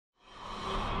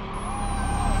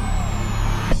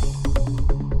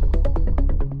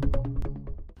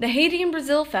The Haiti and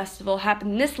Brazil Festival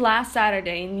happened this last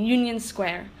Saturday in Union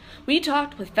Square. We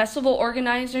talked with festival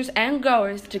organizers and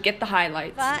goers to get the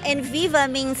highlights. And Viva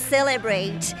means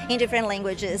celebrate in different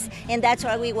languages, and that's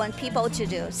what we want people to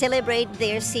do, celebrate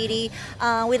their city.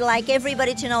 We'd like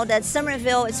everybody to know that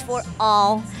Somerville is for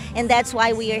all, and that's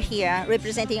why we are here,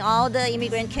 representing all the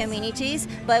immigrant communities,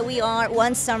 but we are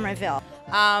one Somerville.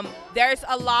 There's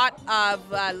a lot of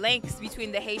links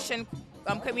between the Haitian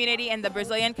community and the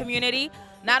Brazilian community,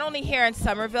 not only here in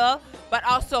Somerville, but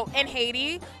also in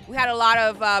Haiti. We had a lot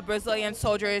of Brazilian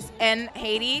soldiers in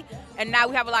Haiti, and now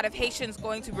we have a lot of Haitians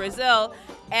going to Brazil.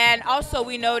 And also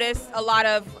we noticed a lot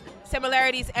of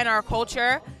similarities in our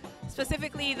culture,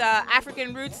 specifically the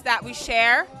African roots that we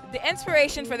share. The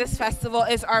inspiration for this festival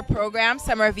is our program,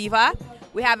 Summer Viva.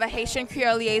 We have a Haitian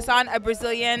Creole liaison, a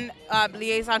Brazilian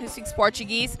liaison who speaks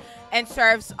Portuguese and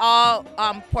serves all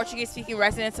Portuguese-speaking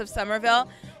residents of Somerville,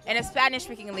 and a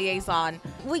Spanish-speaking liaison.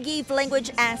 We give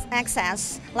language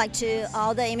access like to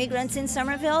all the immigrants in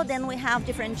Somerville. Then we have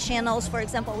different channels. For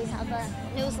example, we have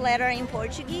a newsletter in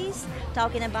Portuguese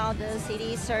talking about the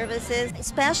city services.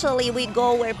 Especially we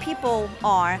go where people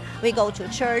are. We go to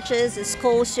churches,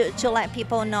 schools to let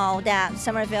people know that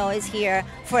Somerville is here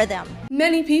for them.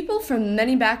 Many people from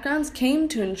many backgrounds came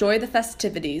to enjoy the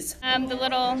festivities. The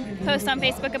little post on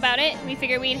Facebook about it, we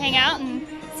figured we'd hang out and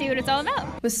see what it's all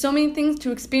about. With so many things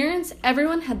to experience,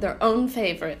 everyone had their own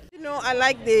favorite. You know, I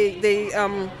like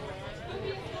the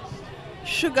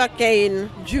sugarcane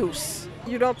juice.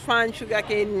 You don't find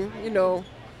sugarcane,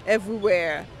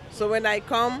 everywhere. So when I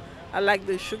come, I like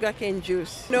the sugarcane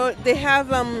juice. They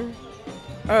have a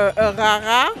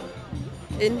rara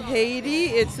in Haiti.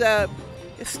 It's a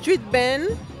street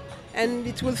band, and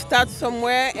it will start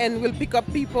somewhere and will pick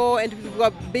up people, and it will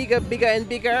go bigger and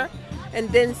bigger, and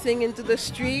dancing into the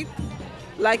street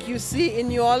like you see in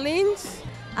New Orleans.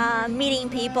 Meeting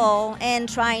people and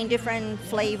trying different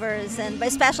flavors, but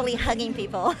especially hugging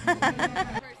people.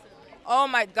 Oh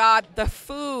my God, the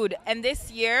food. And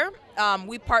this year,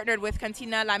 we partnered with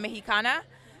Cantina La Mexicana.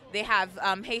 They have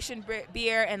Haitian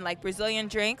beer and like Brazilian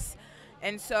drinks.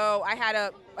 And so I had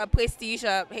a prestige,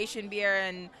 a Haitian beer,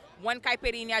 and one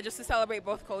caipirinha just to celebrate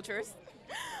both cultures.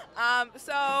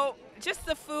 So just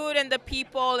the food and the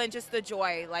people and just the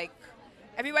joy. Like,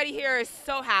 everybody here is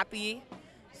so happy.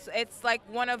 It's like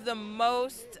one of the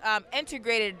most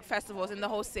integrated festivals in the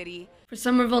whole city. For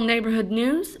Somerville Neighborhood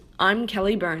News, I'm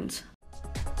Kelly Burns.